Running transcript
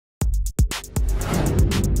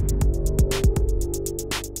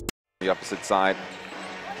The opposite side,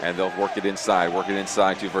 and they'll work it inside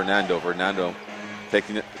to Varnado. Varnado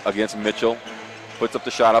taking it against Mitchell, puts up the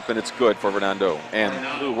shot up, and it's good for Varnado. And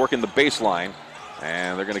Blue working the baseline,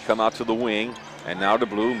 and they're going to come out to the wing. And now to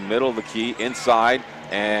Blue, middle of the key, inside,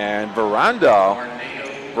 and Varnado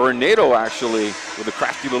actually with a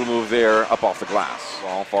crafty little move there, up off the glass.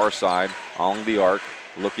 All far side, along the arc,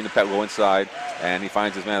 looking to go inside, and he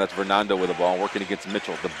finds his man. That's Varnado with the ball, working against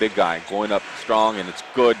Mitchell, the big guy, going up strong, and it's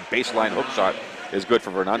good. Baseline hook shot is good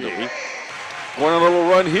for Varnado. Going on a little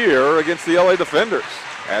run here against the LA defenders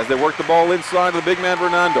as they work the ball inside the big man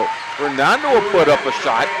Varnado. Varnado will put up a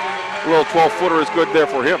shot. A little 12-footer is good there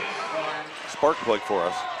for him. Spark plug for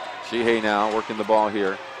us. Sheehay now working the ball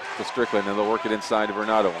here to Strickland, and they'll work it inside to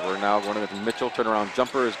Varnado. Varnado going against Mitchell, turnaround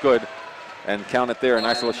jumper is good, and count it there. A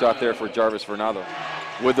nice little shot there for Jarvis Varnado.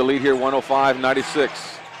 With the lead here,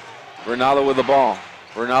 105-96. Varnado with the ball.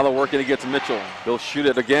 Varnado working against Mitchell. They'll shoot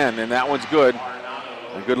it again, and that one's good.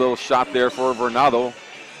 A good little shot there for Varnado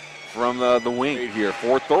from the wing here.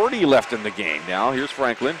 4:30 left in the game. Now here's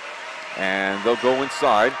Franklin, and they'll go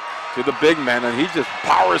inside to the big man, and he just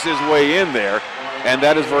powers his way in there, and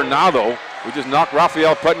that is Varnado, who just knocked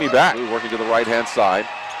Rafael Putney back. Working to the right-hand side,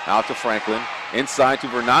 out to Franklin, inside to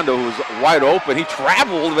Varnado, who's wide open. He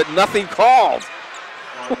traveled, but nothing called.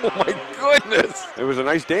 Oh my goodness. It was a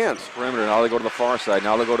nice dance. Perimeter, now they go to the far side.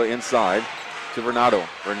 Now they go to inside to Varnado.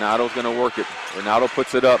 Varnado's going to work it. Varnado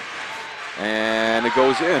puts it up, and it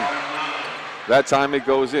goes in. That time it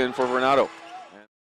goes in for Varnado.